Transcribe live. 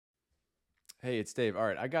Hey, it's Dave. All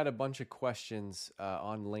right, I got a bunch of questions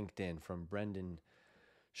on LinkedIn from Brendan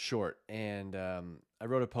Short, and I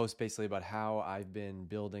wrote a post basically about how I've been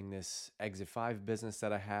building this Exit 5 business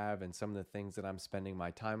that I have and some of the things that I'm spending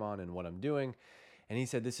my time on and what I'm doing. And he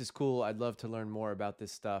said, "This is cool. I'd love to learn more about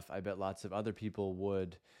this stuff. I bet lots of other people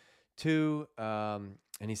would too." And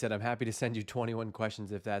he said, "I'm happy to send you 21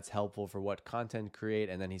 questions if that's helpful for what content to create."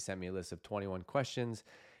 And then he sent me a list of 21 questions.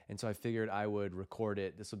 And so I figured I would record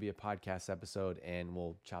it. This will be a podcast episode, and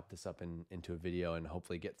we'll chop this up into a video and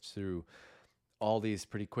hopefully get through all these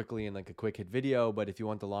pretty quickly in like a quick hit video. But if you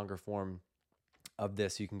want the longer form of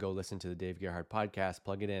this, you can go listen to the Dave Gerhardt podcast,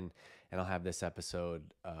 plug it in, and I'll have this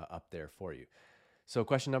episode up there for you. So,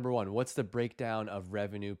 question number one: what's the breakdown of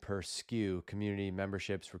revenue per SKU? Community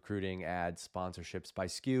memberships, recruiting, ads, sponsorships. By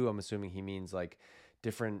SKU, I'm assuming he means like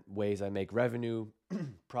different ways I make revenue,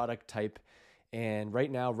 product type. And right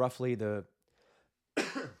now, roughly the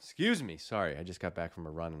excuse me, sorry, I just got back from a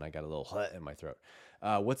run and I got a little hut in my throat.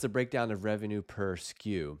 What's the breakdown of revenue per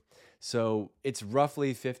SKU? So it's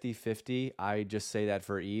roughly 50-50. I just say that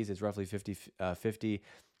for ease. It's roughly 50-50.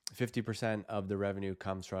 50% of the revenue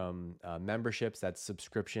comes from memberships. That's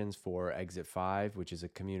subscriptions for Exit 5, which is a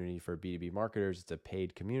community for B2B marketers. It's a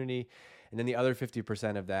paid community. And then the other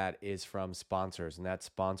 50% of that is from sponsors. And that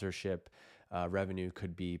sponsorship revenue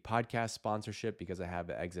could be podcast sponsorship because I have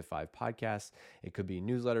the Exit 5 podcast. It could be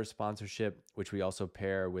newsletter sponsorship, which we also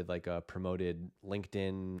pair with like a promoted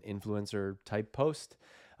LinkedIn influencer type post.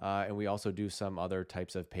 And we also do some other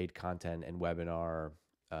types of paid content and webinars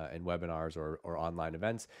or online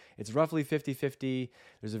events. It's roughly 50-50.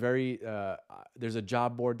 There's a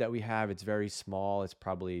job board that we have. It's very small. It's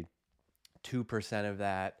probably 2% of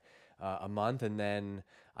that a month. And then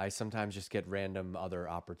I sometimes just get random other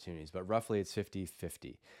opportunities, but roughly it's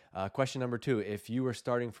 50-50. Question number two: if you were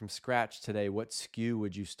starting from scratch today, what SKU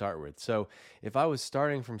would you start with? So if I was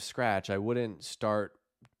starting from scratch, I wouldn't start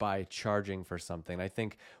by charging for something. I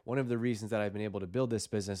think one of the reasons that I've been able to build this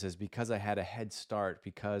business is because I had a head start,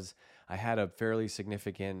 because I had a fairly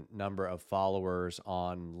significant number of followers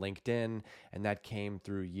on LinkedIn, and that came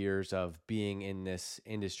through years of being in this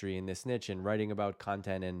industry, in this niche, and writing about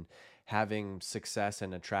content and having success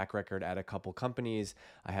and a track record at a couple companies.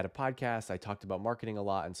 I had a podcast, I talked about marketing a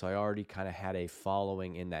lot, and so I already kind of had a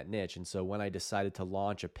following in that niche. And so when I decided to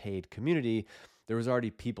launch a paid community, there was already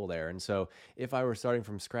people there. And so if I were starting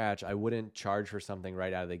from scratch, I wouldn't charge for something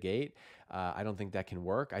right out of the gate. I don't think that can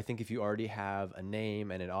work. I think if you already have a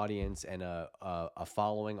name and an audience and a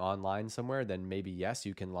following online somewhere, then maybe yes,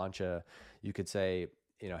 you can you could say,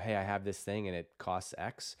 hey, I have this thing and it costs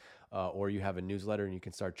X. Or you have a newsletter and you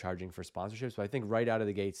can start charging for sponsorships. But I think right out of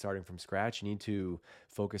the gate, starting from scratch, you need to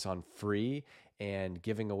focus on free and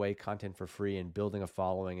giving away content for free and building a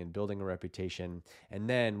following and building a reputation. And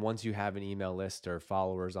then once you have an email list or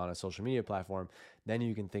followers on a social media platform, then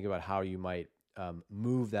you can think about how you might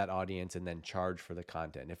move that audience and then charge for the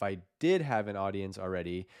content. If I did have an audience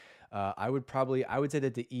already, I would say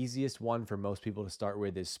that the easiest one for most people to start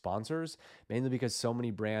with is sponsors, mainly because so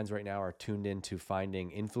many brands right now are tuned into finding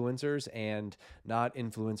influencers, and not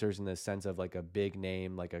influencers in the sense of like a big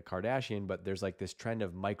name like a Kardashian, but there's like this trend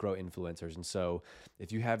of micro influencers. And so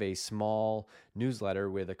if you have a small newsletter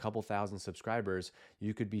with a couple thousand subscribers,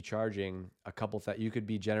 you could be charging you could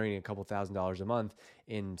be generating a couple $1,000s a month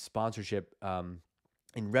in sponsorship,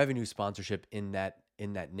 in revenue sponsorship in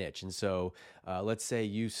that niche. And so let's say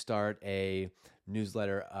you start a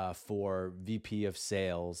newsletter for VP of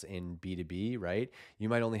sales in B2B, right? You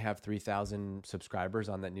might only have 3,000 subscribers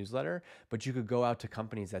on that newsletter, but you could go out to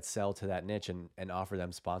companies that sell to that niche and offer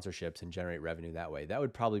them sponsorships and generate revenue that way. That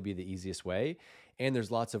would probably be the easiest way. And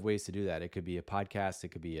there's lots of ways to do that. It could be a podcast, it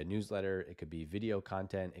could be a newsletter, it could be video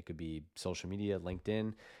content, it could be social media,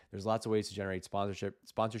 LinkedIn. There's lots of ways to generate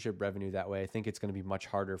sponsorship revenue that way. I think it's going to be much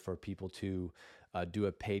harder for people to do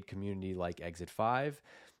a paid community like Exit 5.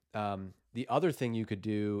 The other thing you could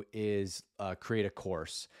do is create a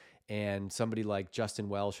course. And somebody like Justin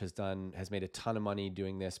Welsh has made a ton of money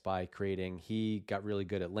doing this by he got really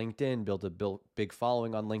good at LinkedIn, built a big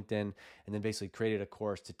following on LinkedIn, and then basically created a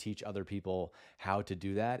course to teach other people how to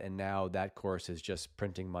do that. And now that course is just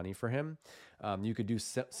printing money for him. You could do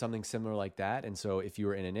something similar like that. And so if you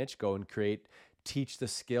were in a niche, go and teach the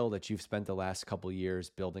skill that you've spent the last couple years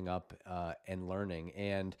building up and learning.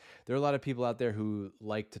 And there are a lot of people out there who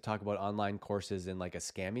like to talk about online courses in like a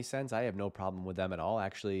scammy sense. I have no problem with them at all.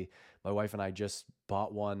 Actually, my wife and I just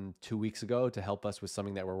bought one 2 weeks ago to help us with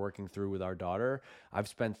something that we're working through with our daughter. I've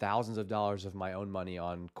spent thousands of dollars of my own money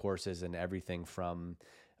on courses and everything from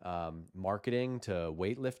marketing to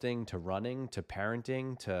weightlifting to running to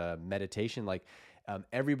parenting to meditation. Like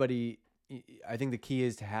everybody I think the key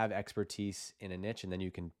is to have expertise in a niche, and then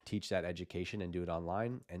you can teach that education and do it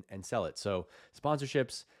online and sell it. So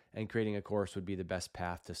sponsorships and creating a course would be the best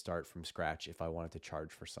path to start from scratch if I wanted to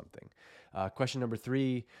charge for something. Question number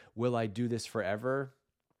 3, will I do this forever?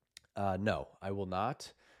 No, I will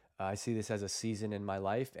not. I see this as a season in my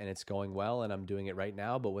life, and it's going well, and I'm doing it right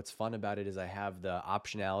now. But what's fun about it is I have the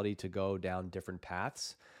optionality to go down different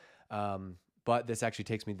paths. But this actually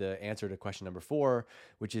takes me the answer to question number 4,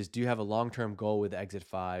 which is, do you have a long-term goal with Exit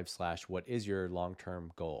 5 / what is your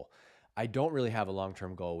long-term goal? I don't really have a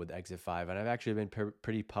long-term goal with Exit 5, and I've actually been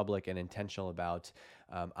pretty public and intentional about,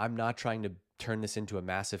 I'm not trying to turn this into a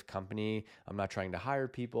massive company. I'm not trying to hire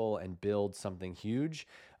people and build something huge.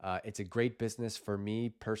 It's a great business for me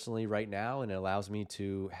personally right now, and it allows me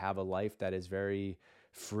to have a life that is very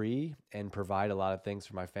free and provide a lot of things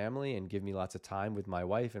for my family and give me lots of time with my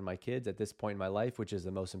wife and my kids at this point in my life, which is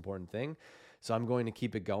the most important thing. So I'm going to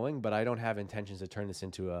keep it going, but I don't have intentions to turn this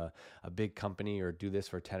into a big company or do this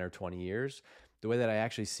for 10 or 20 years. The way that I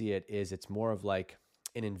actually see it is it's more of like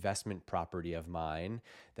an investment property of mine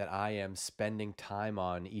that I am spending time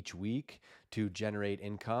on each week to generate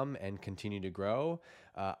income and continue to grow.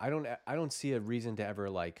 I don't see a reason to ever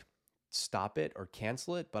like stop it or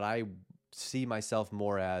cancel it, but I see myself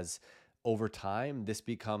more as, over time, this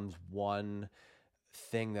becomes one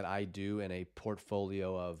thing that I do in a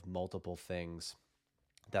portfolio of multiple things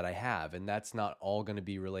that I have. And that's not all going to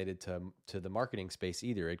be related to the marketing space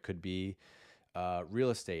either. It could be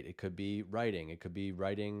real estate. It could be writing. It could be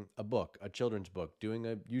writing a book, a children's book, doing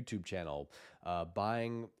a YouTube channel,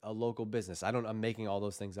 buying a local business. I'm making all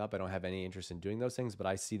those things up. I don't have any interest in doing those things, but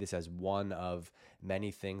I see this as one of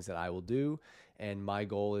many things that I will do. And my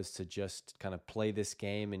goal is to just kind of play this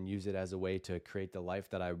game and use it as a way to create the life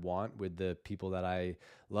that I want with the people that I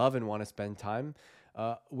love and want to spend time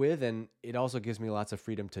with. And it also gives me lots of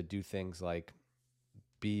freedom to do things like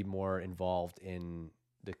be more involved in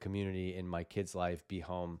the community, in my kids' life, be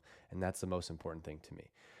home. And that's the most important thing to me.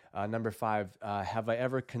 Number 5, have I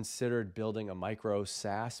ever considered building a micro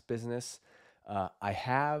SaaS business? I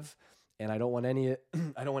have, and I don't want any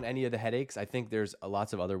I don't want any of the headaches. I think there's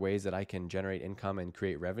lots of other ways that I can generate income and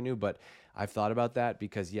create revenue, but I've thought about that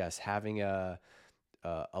because yes, having a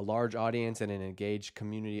large audience and an engaged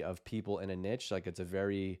community of people in a niche, like it's a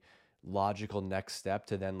very logical next step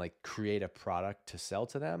to then like create a product to sell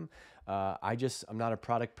to them. I'm not a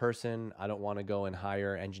product person. I don't want to go and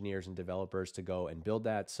hire engineers and developers to go and build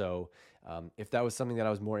that. So if that was something that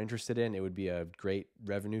I was more interested in, it would be a great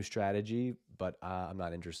revenue strategy, but I'm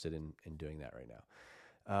not interested in doing that right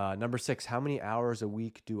now. Number 6, how many hours a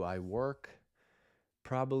week do I work?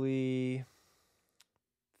 Probably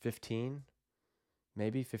 15,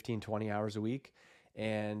 maybe 15, 20 hours a week.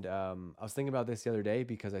 And I was thinking about this the other day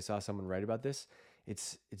because I saw someone write about this.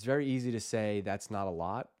 It's very easy to say that's not a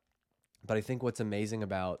lot, but I think what's amazing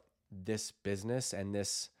about this business and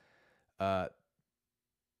this,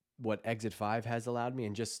 what Exit 5 has allowed me,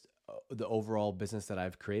 and just the overall business that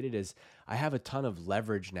I've created, is I have a ton of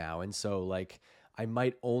leverage now. And so like I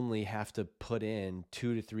might only have to put in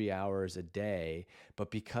 2 to 3 hours a day,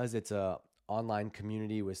 but because it's a online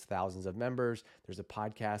community with thousands of members, there's a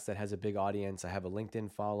podcast that has a big audience, I have a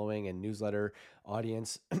LinkedIn following and newsletter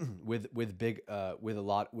audience with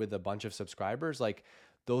a bunch of subscribers, like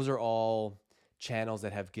those are all channels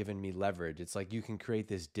that have given me leverage. It's like you can create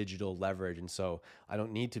this digital leverage. And so I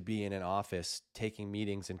don't need to be in an office taking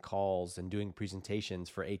meetings and calls and doing presentations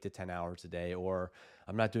for 8 to 10 hours a day, or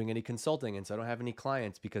I'm not doing any consulting. And so I don't have any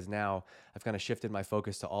clients because now I've kind of shifted my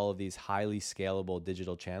focus to all of these highly scalable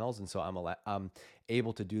digital channels. And so I'm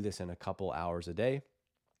able to do this in a couple hours a day.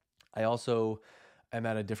 I also am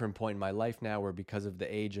at a different point in my life now where, because of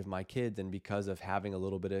the age of my kids and because of having a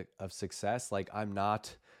little bit of success, like I'm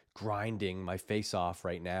not grinding my face off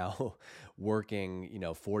right now, working,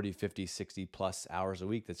 40, 50, 60 plus hours a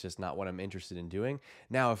week. That's just not what I'm interested in doing.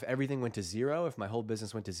 Now, if everything went to zero, if my whole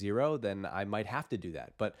business went to zero, then I might have to do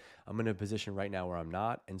that. But I'm in a position right now where I'm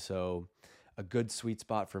not. And so a good sweet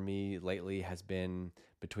spot for me lately has been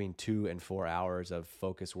between 2 and 4 hours of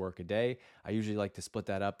focus work a day. I usually like to split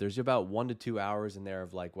that up. There's about 1 to 2 hours in there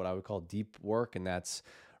of like what I would call deep work, and that's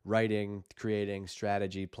writing, creating,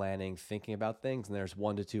 strategy, planning, thinking about things. And there's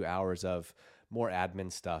 1 to 2 hours of more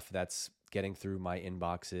admin stuff. That's getting through my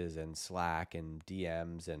inboxes and Slack and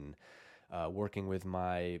DMs and working with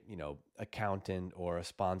my, accountant or a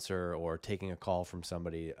sponsor or taking a call from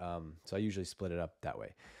somebody. So I usually split it up that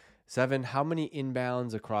way. 7, how many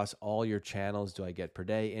inbounds across all your channels do I get per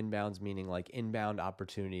day? Inbounds meaning like inbound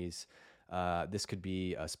opportunities. This could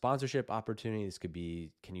be a sponsorship opportunity. This could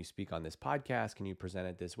be, can you speak on this podcast? Can you present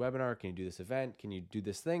at this webinar? Can you do this event? Can you do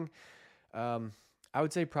this thing? Um, I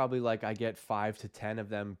would say probably like I get 5 to 10 of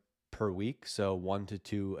them per week, so 1 to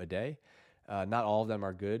 2 a day. Not all of them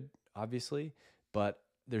are good, obviously, but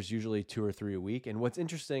there's usually 2 or 3 a week. And what's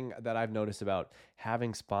interesting that I've noticed about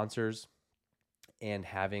having sponsors and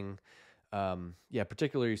having yeah,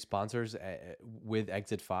 particularly sponsors with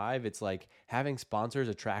Exit 5, it's like having sponsors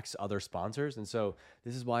attracts other sponsors. And so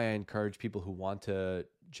this is why I encourage people who want to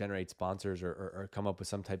generate sponsors or come up with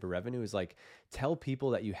some type of revenue is like tell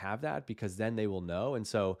people that you have that, because then they will know. And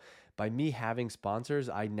so by me having sponsors,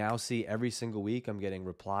 I now see every single week I'm getting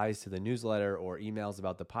replies to the newsletter or emails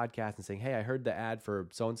about the podcast and saying, hey, I heard the ad for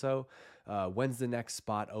so and so. When's the next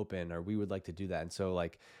spot open? Or we would like to do that. And so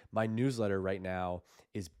like my newsletter right now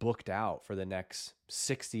is booked out for the next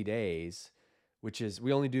 60 days, which is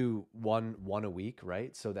we only do one a week,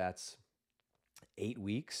 right? So that's 8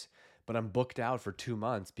 weeks, but I'm booked out for 2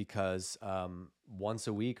 months because once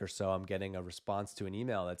a week or so I'm getting a response to an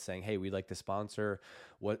email that's saying, hey, we'd like to sponsor.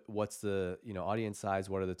 What's the audience size?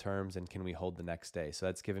 What are the terms? And can we hold the next day? So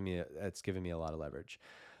that's given me a lot of leverage.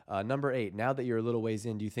 Number 8, now that you're a little ways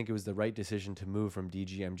in, do you think it was the right decision to move from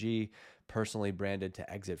DGMG, personally branded,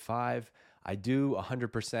 to Exit 5? I do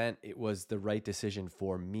 100%. It was the right decision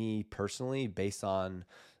for me personally based on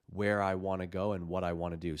where I want to go and what I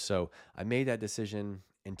want to do. So I made that decision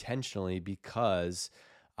intentionally because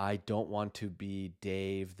I don't want to be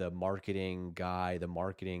Dave, the marketing guy, the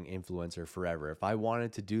marketing influencer forever. If I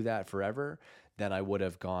wanted to do that forever, then I would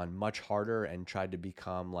have gone much harder and tried to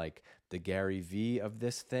become like the Gary V of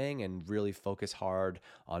this thing and really focus hard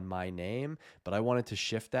on my name. But I wanted to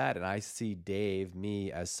shift that. And I see Dave,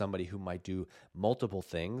 me, as somebody who might do multiple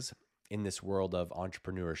things in this world of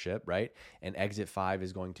entrepreneurship, right? And Exit 5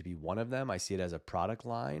 is going to be one of them. I see it as a product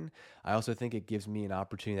line. I also think it gives me an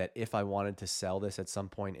opportunity that if I wanted to sell this at some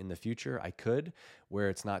point in the future, I could, where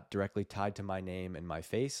it's not directly tied to my name and my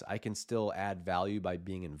face. I can still add value by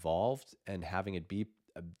being involved and having it be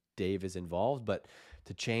Dave is involved, but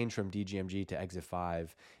to change from DGMG to Exit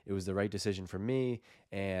 5, it was the right decision for me.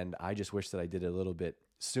 And I just wish that I did it a little bit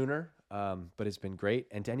sooner, but it's been great.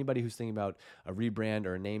 And to anybody who's thinking about a rebrand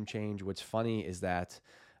or a name change, what's funny is that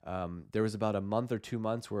there was about a month or 2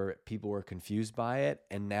 months where people were confused by it,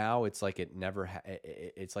 and now it's like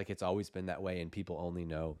it's like it's always been that way, and people only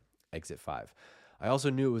know Exit 5. I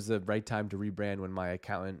also knew it was the right time to rebrand when my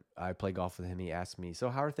accountant, I play golf with him, he asked me,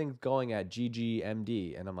 so how are things going at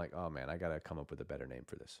GGMD? And I'm like, oh man, I got to come up with a better name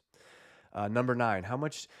for this. Number 9, how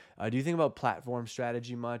much do you think about platform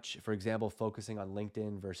strategy much? For example, focusing on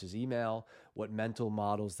LinkedIn versus email. What mental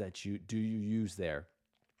models you use there?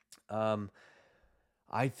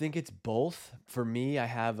 I think it's both. For me, I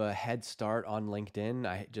have a head start on LinkedIn.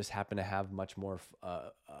 I just happen to have much more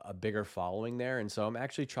a bigger following there, and so I'm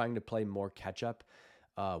actually trying to play more catch up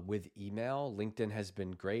with email. LinkedIn has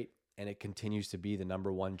been great, and it continues to be the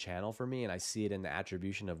number one channel for me. And I see it in the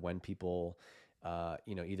attribution of when people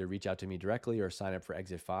either reach out to me directly or sign up for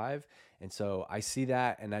Exit 5. And so I see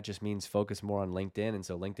that, and that just means focus more on LinkedIn. And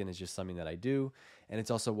so LinkedIn is just something that I do. And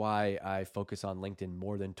it's also why I focus on LinkedIn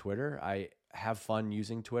more than Twitter. I have fun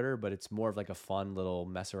using Twitter, but it's more of like a fun little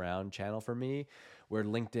mess around channel for me, where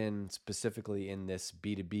LinkedIn specifically in this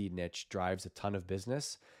B2B niche drives a ton of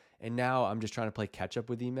business. And now I'm just trying to play catch up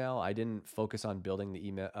with email. I didn't focus on building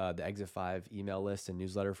the Exit 5 email list and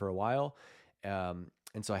newsletter for a while.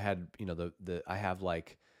 And so I had, I have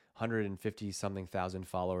like 150 something thousand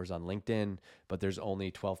followers on LinkedIn, but there's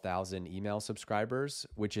only 12,000 email subscribers,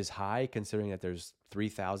 which is high considering that there's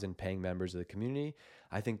 3,000 paying members of the community.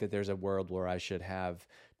 I think that there's a world where I should have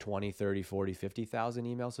 20, 30, 40, 50,000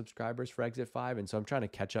 email subscribers for Exit 5. And so I'm trying to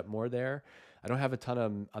catch up more there. I don't have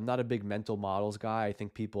I'm not a big mental models guy. I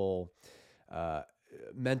think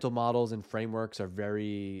mental models and frameworks are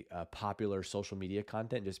very popular social media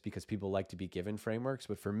content just because people like to be given frameworks.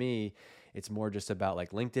 But for me, it's more just about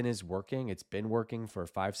like LinkedIn is working. It's been working for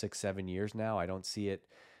 5, 6, 7 years now. I don't see it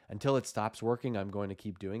until it stops working. I'm going to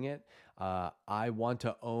keep doing it. I want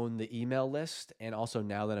to own the email list. And also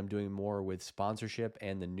now that I'm doing more with sponsorship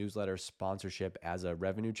and the newsletter sponsorship as a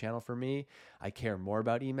revenue channel for me, I care more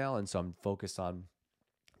about email. And so I'm focused on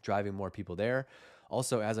driving more people there.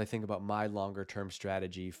 Also, as I think about my longer term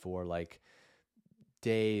strategy for like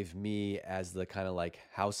Dave, me as the kind of like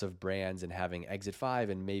house of brands and having Exit 5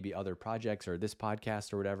 and maybe other projects or this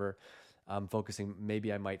podcast or whatever, I'm focusing,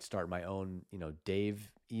 maybe I might start my own,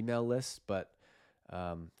 Dave email list, but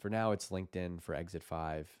for now it's LinkedIn for Exit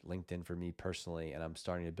 5, LinkedIn for me personally, and I'm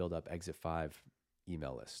starting to build up Exit 5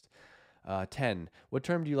 email list. 10, what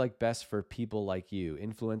term do you like best for people like you?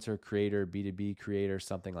 Influencer, creator, B2B creator,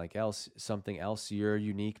 something else. You're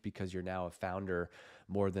unique because you're now a founder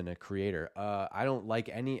more than a creator. I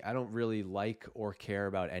don't really like or care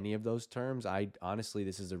about any of those terms. I honestly,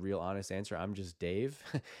 this is a real honest answer. I'm just Dave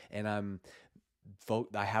and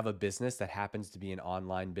I have a business that happens to be an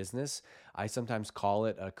online business. I sometimes call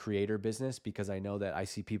it a creator business because I know that I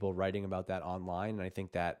see people writing about that online, and I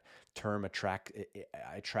think that term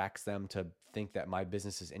attracts them to think that my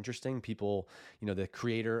business is interesting. People, the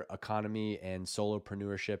creator economy and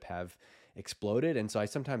solopreneurship have exploded, and so I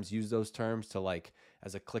sometimes use those terms to like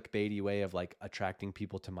as a clickbaity way of like attracting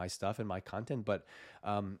people to my stuff and my content. But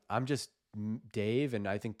I'm just Dave, and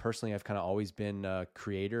I think personally I've kind of always been a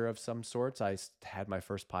creator of some sorts. I had my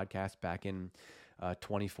first podcast back in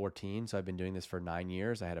 2014, so I've been doing this for 9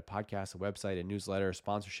 years. I had a podcast, a website, a newsletter,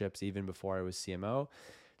 sponsorships, even before I was CMO.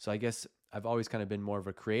 So I guess I've always kind of been more of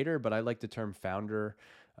a creator, but I like the term founder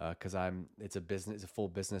because it's a business, it's a full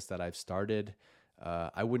business that I've started.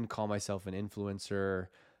 I wouldn't call myself an influencer,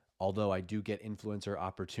 although I do get influencer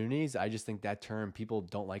opportunities. I just think that term, people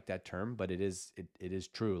don't like that term, but it is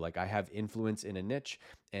true. Like I have influence in a niche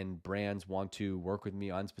and brands want to work with me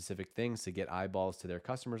on specific things to get eyeballs to their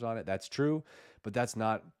customers on it. That's true, but that's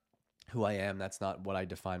not who I am. That's not what I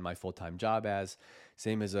define my full-time job as.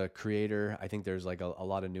 Same as a creator. I think there's like a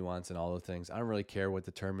lot of nuance in all those things. I don't really care what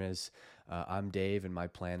the term is. I'm Dave, and my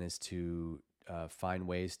plan is to find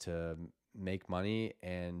ways to make money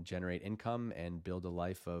and generate income and build a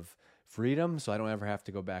life of freedom, so I don't ever have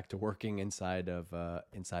to go back to working inside of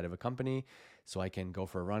a company. So I can go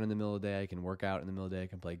for a run in the middle of the day, I can work out in the middle of the day, I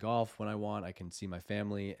can play golf when I want, I can see my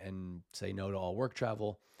family and say no to all work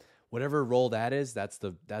travel. Whatever role that is, that's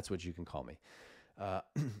what you can call me.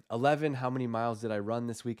 11, how many miles did I run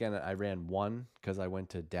this weekend? I ran one because I went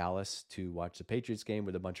to Dallas to watch the Patriots game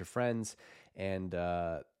with a bunch of friends, and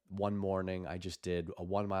one morning I just did a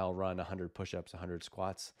 1 mile run, 100 push-ups, 100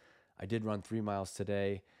 squats. I did run 3 miles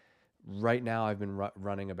today. Right now I've been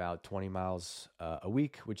running about 20 miles a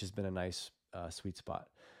week, which has been a nice sweet spot.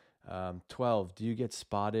 12, do you get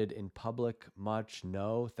spotted in public much?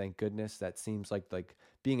 No, thank goodness. That seems like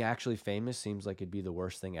being actually famous seems like it'd be the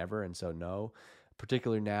worst thing ever. And so no,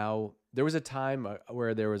 particularly now. There was a time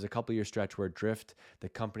where there was a couple year stretch where Drift, the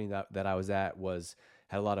company that I was at,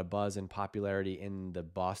 had a lot of buzz and popularity in the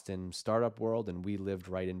Boston startup world, and we lived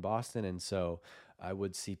right in Boston, and so I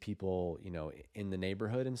would see people, in the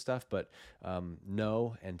neighborhood and stuff, but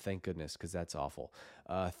no, and thank goodness, because that's awful.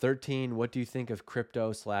 13, what do you think of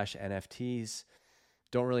crypto/NFTs?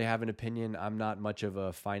 Don't really have an opinion. I'm not much of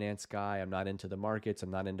a finance guy. I'm not into the markets.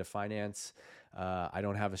 I'm not into finance. I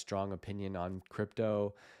don't have a strong opinion on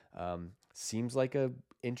crypto. Seems like a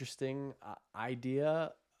interesting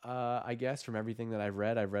idea. I guess from everything that I've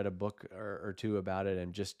read a book or two about it,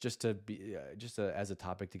 and just as a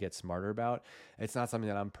topic to get smarter about. It's not something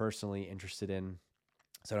that I'm personally interested in,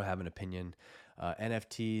 so I don't have an opinion.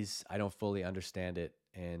 NFTs, I don't fully understand it,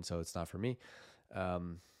 and so it's not for me.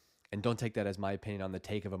 And don't take that as my opinion on the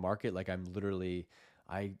take of a market. Like I'm literally,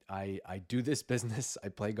 I do this business. I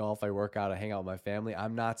play golf. I work out. I hang out with my family.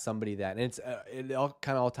 I'm not somebody that, and it all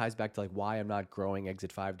kind of all ties back to like why I'm not growing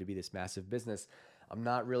Exit 5 to be this massive business. I'm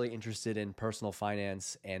not really interested in personal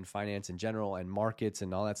finance and finance in general and markets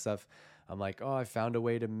and all that stuff. I'm like, oh, I found a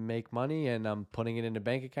way to make money and I'm putting it in a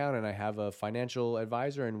bank account and I have a financial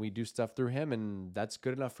advisor and we do stuff through him and that's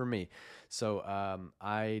good enough for me. So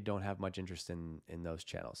I don't have much interest in those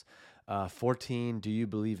channels. 14, do you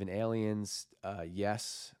believe in aliens?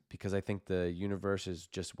 Yes, because I think the universe is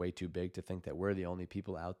just way too big to think that we're the only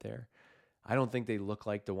people out there. I don't think they look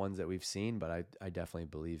like the ones that we've seen, but I definitely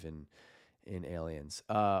believe in aliens.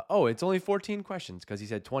 It's only 14 questions because he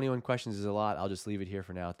said 21 questions is a lot. I'll just leave it here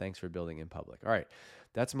for now. Thanks for building in public. All right.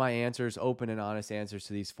 That's my answers, open and honest answers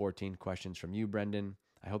to these 14 questions from you, Brendan.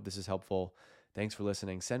 I hope this is helpful. Thanks for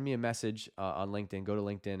listening. Send me a message on LinkedIn. Go to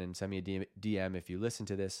LinkedIn and send me a DM if you listen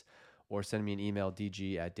to this, or send me an email,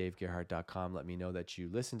 dg@davegerhardt.com. Let me know that you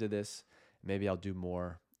listen to this. Maybe I'll do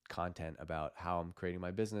more content about how I'm creating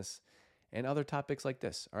my business and other topics like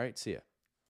this. All right. See ya.